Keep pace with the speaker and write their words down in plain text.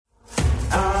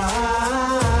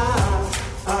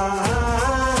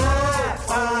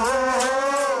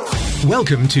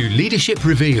Welcome to Leadership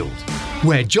Revealed,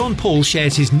 where John Paul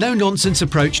shares his no-nonsense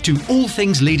approach to all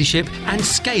things leadership and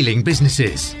scaling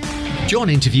businesses. John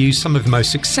interviews some of the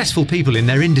most successful people in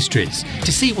their industries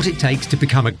to see what it takes to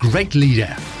become a great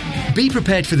leader. Be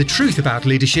prepared for the truth about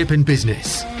leadership and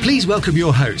business. Please welcome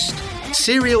your host,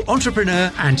 serial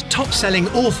entrepreneur and top-selling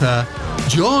author,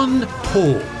 John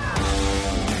Paul.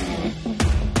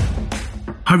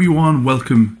 Hi everyone,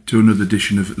 welcome to another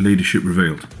edition of Leadership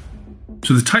Revealed.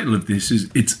 So the title of this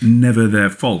is It's Never Their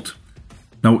Fault.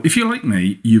 Now, if you're like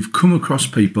me, you've come across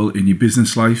people in your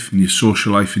business life, in your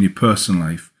social life, in your personal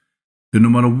life, that no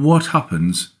matter what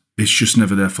happens, it's just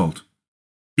never their fault.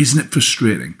 Isn't it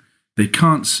frustrating? They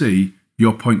can't see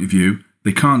your point of view.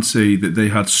 They can't see that they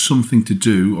had something to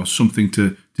do or something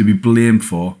to be blamed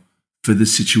for the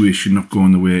situation not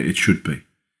going the way it should be.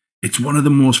 It's one of the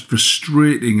most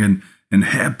frustrating and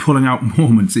hair-pulling out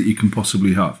moments that you can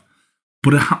possibly have.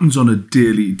 But it happens on a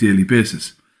daily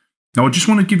basis. Now, I just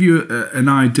want to give you an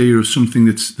idea of something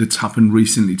that's happened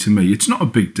recently to me. It's not a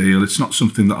big deal. It's not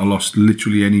something that I lost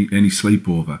literally any sleep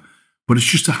over. But it's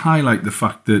just to highlight the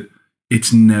fact that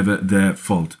it's never their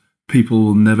fault. People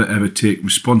will never, ever take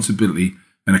responsibility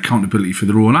and accountability for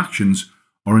their own actions,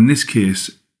 or in this case,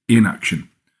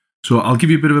 inaction. So I'll give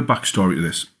you a bit of a backstory to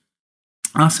this.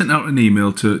 I sent out an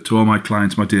email to all my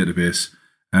clients, my database,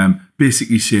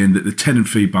 basically saying that the tenant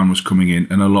fee ban was coming in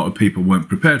and a lot of people weren't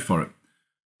prepared for it.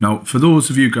 Now, for those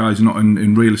of you guys not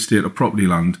in real estate or property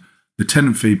land, the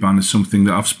tenant fee ban is something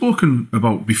that I've spoken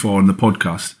about before in the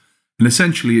podcast. And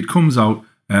essentially it comes out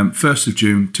 1st of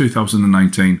June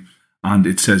 2019, and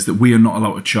it says that we are not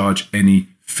allowed to charge any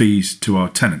fees to our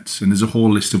tenants. And there's a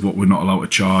whole list of what we're not allowed to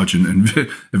charge and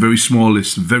a very small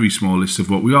list of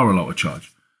what we are allowed to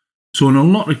charge. So in a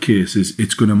lot of cases,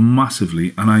 it's going to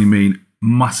massively, and I mean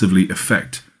massively,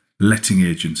 affect letting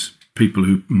agents, people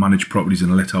who manage properties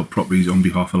and let out properties on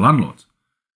behalf of landlords.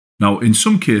 Now, in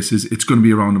some cases, it's going to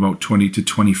be around about 20 to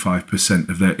 25%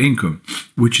 of their income,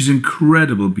 which is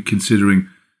incredible considering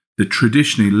that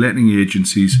traditionally letting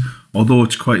agencies, although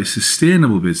it's quite a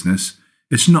sustainable business,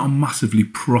 it's not a massively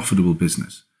profitable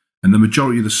business. And the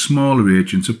majority of the smaller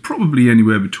agents are probably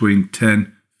anywhere between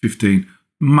 10, 15,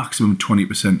 maximum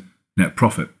 20% net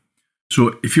profit.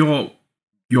 So if your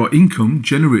income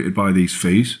generated by these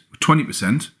fees was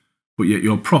 20%, but yet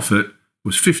your profit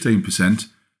was 15%,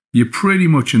 you're pretty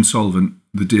much insolvent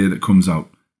the day that comes out,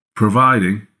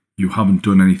 providing you haven't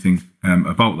done anything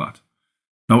about that.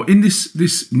 Now, in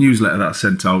this newsletter that I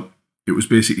sent out, it was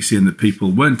basically saying that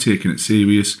people weren't taking it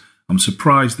serious. I'm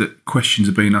surprised that questions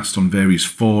are being asked on various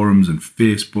forums and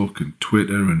Facebook and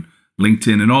Twitter and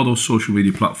LinkedIn and all those social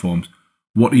media platforms.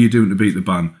 What are you doing to beat the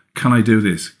ban? Can I do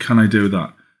this? Can I do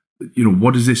that? You know,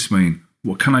 what does this mean?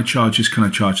 What can I charge this? Can I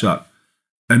charge that?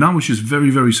 And I was just very,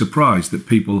 very surprised that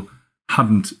people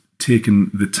hadn't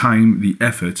taken the time, the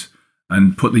effort,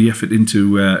 and put the effort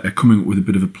into coming up with a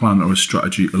bit of a plan or a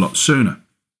strategy a lot sooner.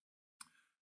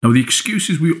 Now, the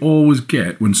excuses we always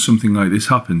get when something like this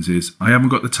happens is, I haven't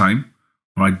got the time,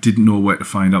 or I didn't know where to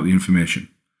find out the information.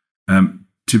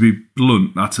 To be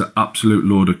blunt, that's an absolute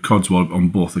load of codswallop on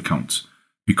both accounts,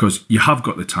 because you have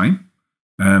got the time.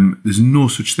 There's no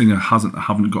such thing as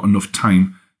haven't got enough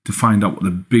time to find out what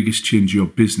the biggest change of your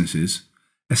business is,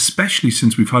 especially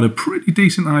since we've had a pretty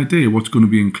decent idea what's going to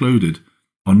be included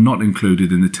or not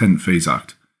included in the Tenant Fees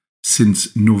Act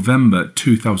since November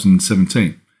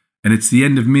 2017. And it's the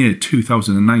end of May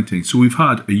 2019. So we've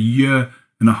had a year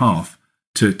and a half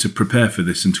to prepare for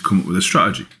this and to come up with a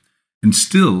strategy. And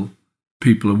still,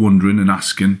 people are wondering and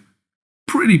asking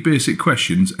pretty basic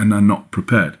questions and are not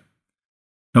prepared.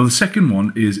 Now, the second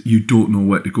one is you don't know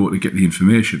where to go to get the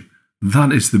information.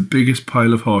 That is the biggest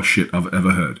pile of horse shit I've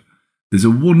ever heard. There's a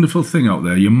wonderful thing out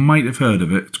there. You might have heard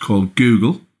of it. It's called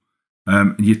Google.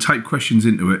 And you type questions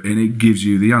into it and it gives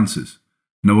you the answers.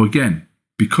 Now, again,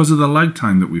 because of the lag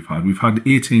time that we've had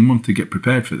 18 months to get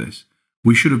prepared for this.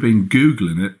 We should have been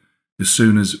Googling it as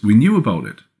soon as we knew about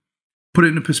it. Put it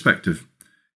into perspective.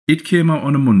 It came out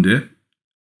on a Monday,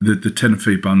 the tenant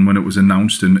fee ban, when it was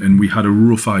announced, and we had a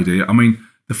rough idea. I mean,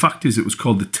 the fact is it was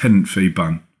called the tenant fee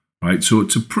ban, right? So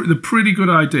it's a pretty good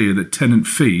idea that tenant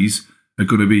fees are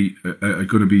going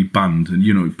to be banned and,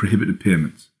 you know, prohibited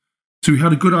payments. So we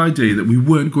had a good idea that we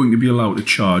weren't going to be allowed to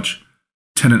charge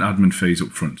tenant admin fees up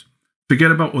front.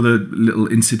 Forget about other little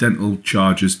incidental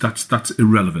charges. That's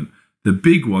irrelevant. The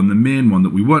big one, the main one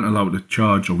that we weren't allowed to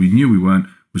charge, or we knew we weren't,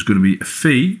 was going to be a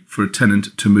fee for a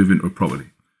tenant to move into a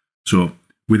property. So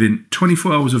within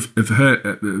 24 hours of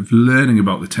learning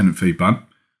about the tenant fee ban,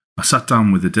 I sat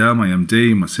down with Adele, my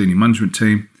MD, my senior management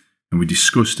team, and we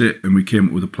discussed it and we came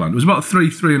up with a plan. It was about a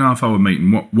 3.5 hour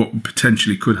meeting, what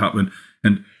potentially could happen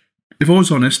And if I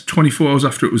was honest, 24 hours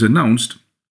after it was announced,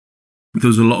 there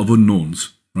was a lot of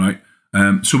unknowns, right?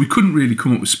 So we couldn't really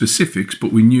come up with specifics,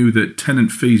 but we knew that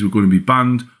tenant fees were going to be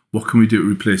banned. What can we do to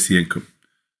replace the income?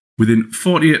 Within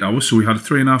 48 hours, so we had a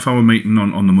 3.5-hour meeting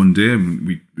on the Monday, and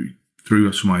we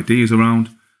threw some ideas around.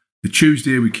 The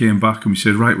Tuesday, we came back and we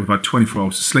said, right, we've had 24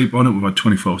 hours to sleep on it, we've had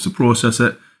 24 hours to process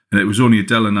it, and it was only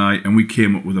Adele and I, and we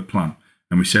came up with a plan.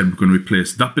 And we said, we're going to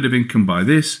replace that bit of income by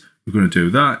this, we're going to do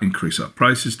that, increase our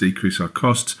prices, decrease our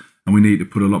costs, and we need to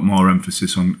put a lot more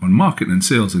emphasis on marketing and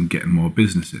sales and getting more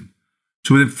business in.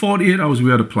 So within 48 hours, we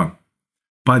had a plan.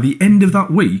 By the end of that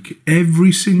week,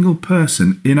 every single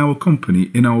person in our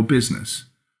company, in our business,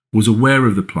 was aware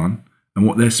of the plan and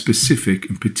what their specific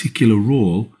and particular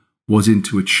role was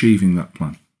into achieving that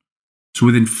plan. So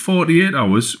within 48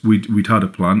 hours, we'd had a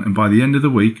plan, and by the end of the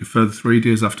week, a further 3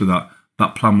 days after that,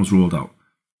 that plan was rolled out.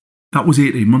 That was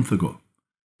 18 months ago.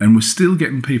 And we're still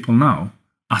getting people now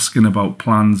asking about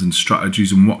plans and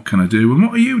strategies and what can I do and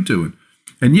what are you doing?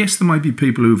 And yes, there might be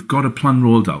people who've got a plan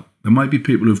rolled out. There might be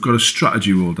people who've got a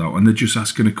strategy rolled out and they're just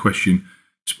asking a question.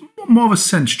 It's more of a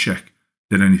sense check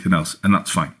than anything else, and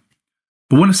that's fine.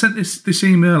 But when I sent this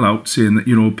email out saying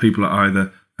that, people are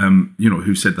either,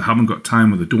 who said they haven't got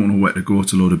time or they don't know where to go,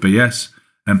 to a load of BS,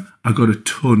 I got a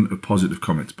ton of positive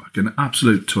comments back, an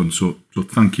absolute ton. So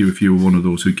thank you if you were one of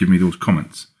those who give me those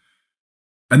comments.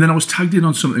 And then I was tagged in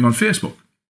on something on Facebook,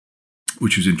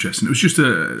 which was interesting. It was just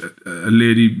a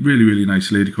lady, really, really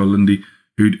nice lady called Lindy,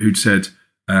 who'd said,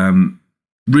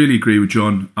 really agree with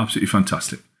John, absolutely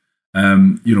fantastic.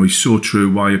 He's so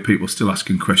true. Why are people still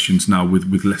asking questions now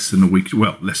with less than a week,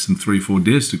 less than 3-4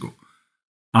 days to go?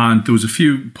 And there was a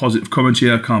few positive comments,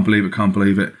 I can't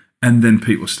believe it. And then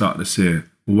people started to say,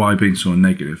 well, why being so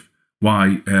negative?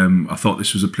 Why I thought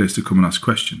this was a place to come and ask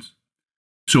questions.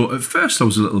 So at first I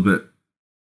was a little bit,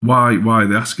 why are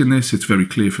they asking this? It's very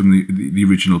clear from the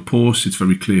original post. It's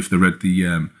very clear if they read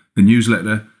the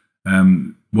newsletter,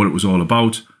 what it was all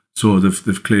about. So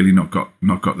they've clearly not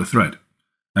got the thread.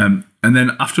 And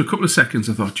then after a couple of seconds,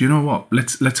 I thought, you know what?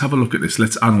 Let's have a look at this.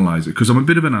 Let's analyse it, because I'm a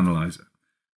bit of an analyser.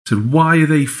 So why are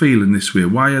they feeling this way?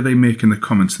 Why are they making the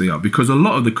comments they are? Because a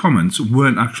lot of the comments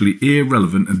weren't actually A,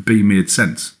 relevant, and B, made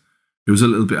sense. It was a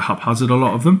little bit haphazard, a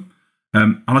lot of them.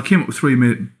 And I came up with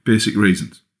 3 basic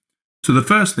reasons. So the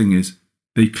first thing is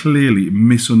they clearly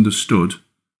misunderstood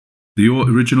the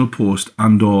original post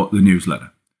and or the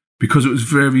newsletter, because it was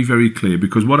very, very clear.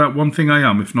 Because one thing I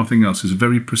am, if nothing else, is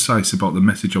very precise about the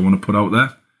message I want to put out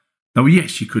there. Now,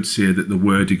 yes, you could say that the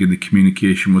wording and the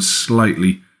communication was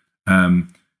slightly,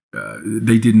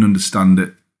 they didn't understand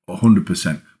it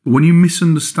 100%. But when you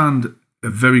misunderstand a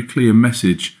very clear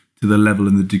message to the level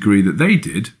and the degree that they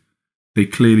did, they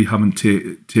clearly haven't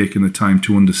taken the time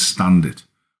to understand it.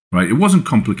 Right? It wasn't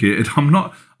complicated. I'm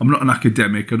not an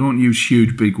academic. I don't use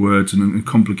huge, big words and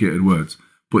complicated words.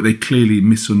 But they clearly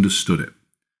misunderstood it.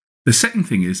 The second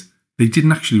thing is they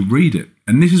didn't actually read it.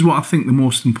 And this is what I think the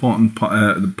most important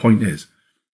point is.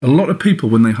 A lot of people,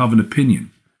 when they have an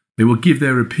opinion, they will give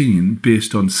their opinion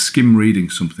based on skim reading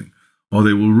something. Or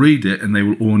they will read it and they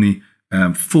will only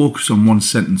focus on one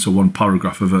sentence or one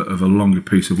paragraph of a longer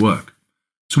piece of work.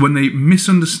 So when they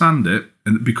misunderstand it,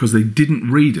 and because they didn't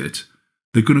read it,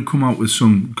 they're going to come out with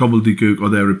some gobbledygook or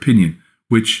their opinion,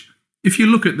 which, if you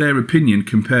look at their opinion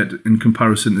in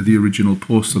comparison to the original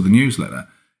post or the newsletter,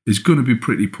 is going to be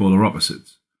pretty polar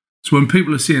opposites. So when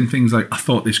people are saying things like, I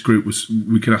thought this group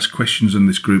we could ask questions in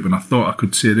this group, and I thought I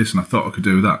could say this, and I thought I could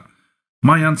do that,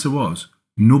 my answer was,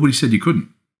 nobody said you couldn't.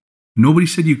 Nobody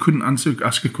said you couldn't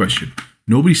ask a question.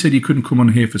 Nobody said you couldn't come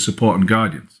on here for support and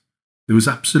guidance. There was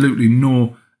absolutely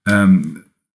no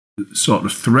sort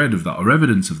of thread of that or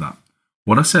evidence of that.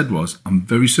 What I said was, I'm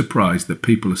very surprised that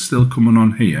people are still coming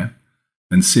on here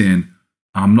and saying,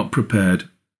 I'm not prepared,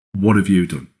 what have you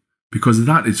done? Because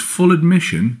that is full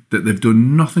admission that they've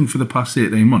done nothing for the past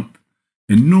 18 months.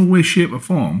 In no way, shape or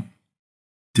form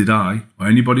did I or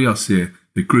anybody else say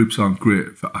that groups aren't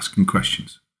great for asking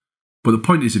questions. But the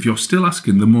point is, if you're still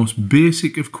asking the most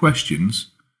basic of questions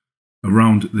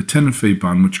around the tenant fee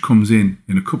ban, which comes in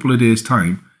a couple of days'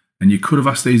 time, and you could have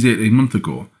asked these 18 months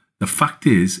ago, the fact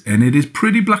is, and it is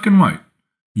pretty black and white,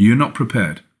 you're not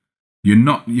prepared. You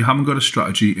haven't got a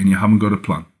strategy and you haven't got a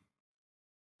plan.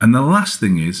 And the last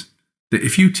thing is that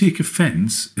if you take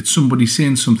offence at somebody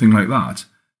saying something like that,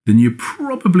 then you're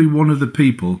probably one of the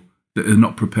people that are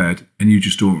not prepared and you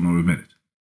just don't know to admit it.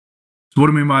 So what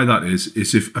I mean by that is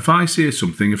if I say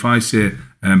something, if I say,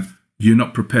 you're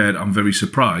not prepared, I'm very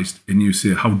surprised, and you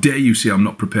say, how dare you say I'm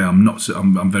not prepared,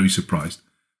 I'm very surprised.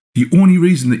 The only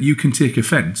reason that you can take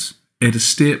offence at a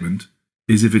statement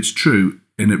is if it's true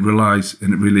and it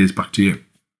relays back to you.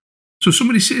 So if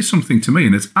somebody says something to me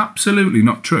and it's absolutely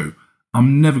not true,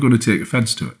 I'm never going to take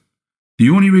offence to it. The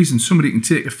only reason somebody can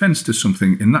take offence to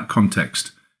something in that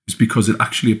context is because it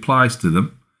actually applies to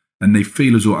them and they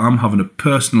feel as though I'm having a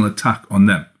personal attack on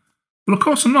them. Well, of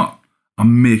course I'm not.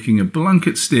 I'm making a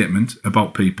blanket statement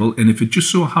about people, and if it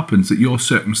just so happens that your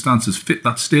circumstances fit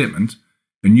that statement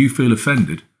and you feel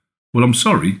offended, well, I'm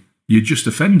sorry, you're just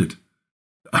offended.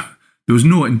 There was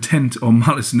no intent or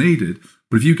malice needed,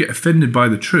 but if you get offended by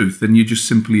the truth, then you're just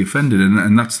simply offended,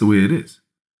 and that's the way it is.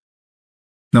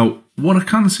 Now, what I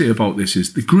can say about this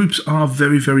is the groups are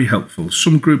very, very helpful.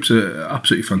 Some groups are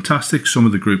absolutely fantastic. Some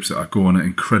of the groups that I go on are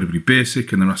incredibly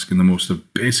basic, and they're asking the most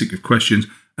basic of questions,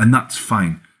 and that's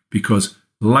fine, because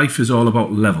life is all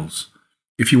about levels.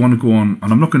 If you want to go on,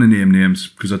 and I'm not going to name names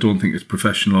because I don't think it's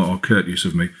professional or courteous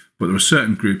of me, but there are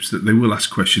certain groups that they will ask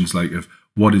questions like of,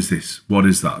 what is this? What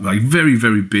is that? Like very,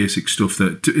 very basic stuff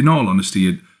that, in all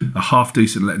honesty, a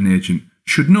half-decent letting agent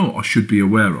should know or should be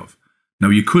aware of. Now,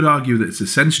 you could argue that it's a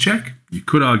sense check. You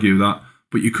could argue that,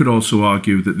 but you could also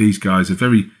argue that these guys are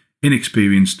very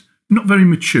inexperienced, not very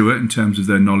mature in terms of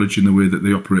their knowledge and the way that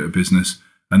they operate a business,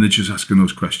 and they're just asking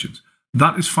those questions.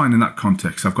 That is fine in that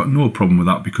context. I've got no problem with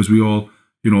that because we all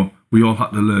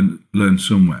had to learn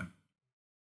somewhere.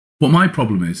 What my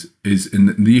problem is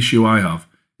and the issue I have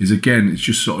is, again, it's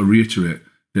just sort of reiterate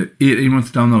that 18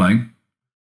 months down the line,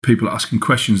 people are asking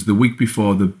questions the week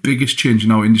before the biggest change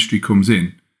in our industry comes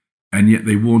in, and yet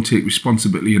they won't take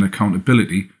responsibility and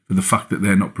accountability for the fact that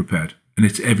they're not prepared. And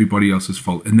it's everybody else's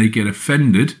fault. And they get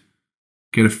offended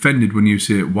when you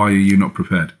say, why are you not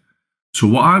prepared? So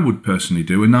what I would personally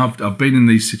do, and I've been in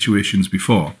these situations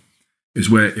before, is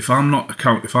where if I'm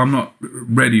not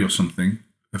ready or something,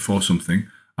 for something,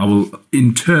 I will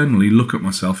internally look at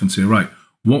myself and say, right,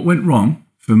 what went wrong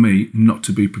for me not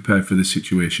to be prepared for this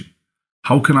situation?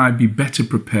 How can I be better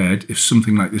prepared if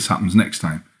something like this happens next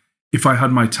time? If I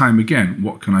had my time again,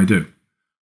 what can I do?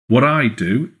 What I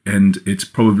do, and it's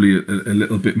probably a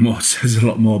little bit more, says a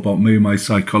lot more about me and my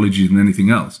psychology than anything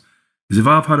else, is if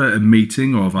I've had a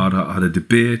meeting or I've had a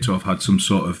debate or I've had some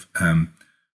sort of, I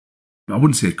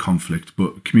wouldn't say conflict,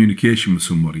 but communication with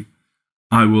somebody,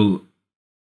 I will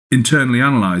internally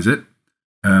analyse it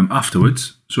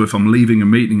afterwards. So if I'm leaving a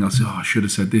meeting, I'll say, I should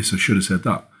have said this, I should have said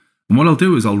that. And what I'll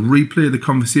do is I'll replay the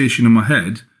conversation in my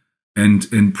head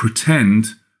and pretend.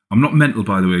 I'm not mental,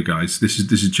 by the way, guys. This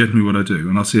is generally what I do.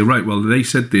 And I'll say, right, well, they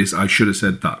said this, I should have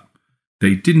said that.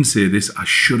 They didn't say this, I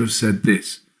should have said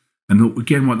this. And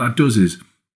again, what that does is,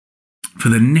 for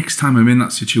the next time I'm in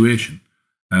that situation,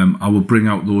 I will bring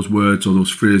out those words or those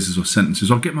phrases or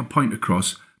sentences. I'll get my point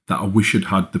across that I wish I'd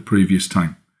had the previous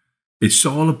time. It's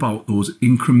all about those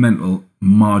incremental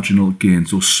marginal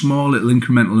gains, those small little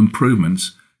incremental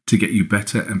improvements to get you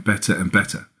better and better and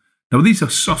better. Now, these are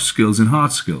soft skills and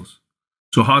hard skills.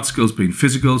 So hard skills being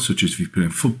physical, such as if you're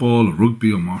playing football or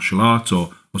rugby or martial arts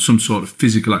or some sort of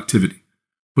physical activity.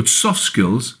 But soft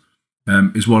skills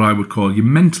is what I would call your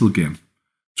mental game.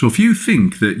 So if you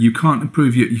think that you can't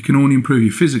improve you can only improve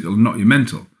your physical and not your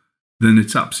mental, then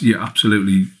you're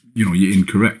absolutely, you're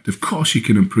incorrect. Of course you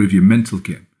can improve your mental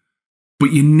game.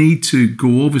 But you need to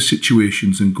go over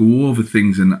situations and go over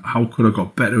things and how could I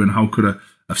got better and how could I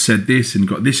have said this and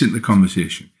got this into the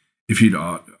conversation if you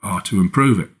are to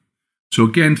improve it. So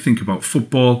again, think about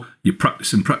football. You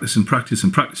practice and practice and practice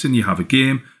and practicing. You have a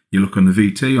game. You look on the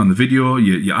VT, on the video.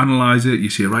 You analyse it. You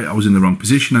say, right, I was in the wrong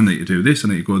position. I need to do this. I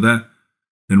need to go there.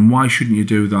 Then why shouldn't you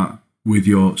do that with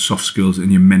your soft skills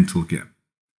and your mental game?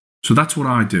 So that's what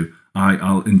I do.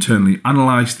 I'll internally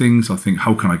analyse things. I'll think,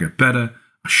 how can I get better?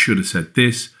 I should have said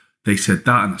this. They said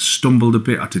that and I stumbled a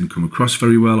bit. I didn't come across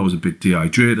very well. I was a bit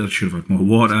dehydrated. I should have had more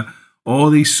water. All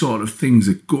these sort of things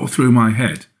that go through my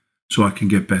head so I can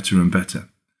get better and better.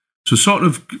 So sort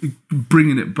of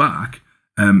bringing it back,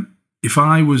 if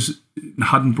I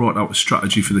hadn't brought out a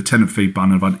strategy for the tenant fee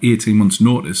ban and I've had 18 months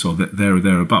notice or there or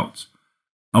thereabouts,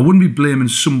 I wouldn't be blaming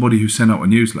somebody who sent out a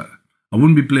newsletter. I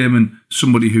wouldn't be blaming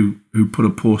somebody who put a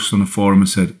post on a forum and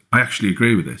said, I actually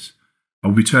agree with this. I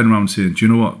would be turning around and saying, do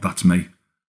you know what? That's me.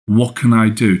 What can I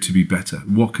do to be better?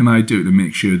 What can I do to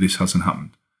make sure this hasn't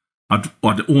happened?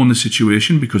 I'd own the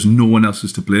situation because no one else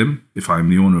is to blame, if I'm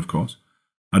the owner, of course.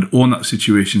 I'd own that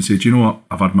situation and say, do you know what?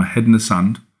 I've had my head in the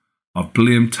sand. I've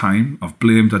blamed time. I've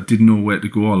blamed I didn't know where to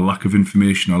go or lack of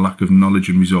information or lack of knowledge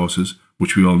and resources,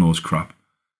 which we all know is crap.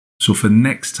 So for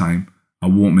next time, I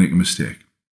won't make a mistake.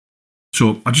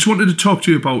 So I just wanted to talk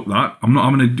to you about that. I'm not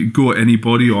going to go at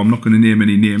anybody or I'm not going to name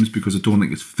any names because I don't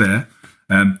think it's fair.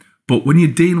 But when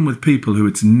you're dealing with people who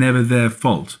it's never their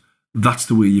fault, that's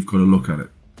the way you've got to look at it.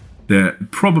 they're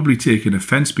probably taking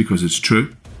offence because it's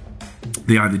true.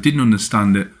 They either didn't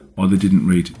understand it or they didn't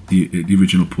read the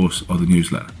original post or the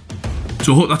newsletter.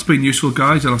 So I hope that's been useful,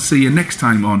 guys, and I'll see you next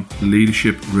time on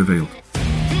Leadership Revealed.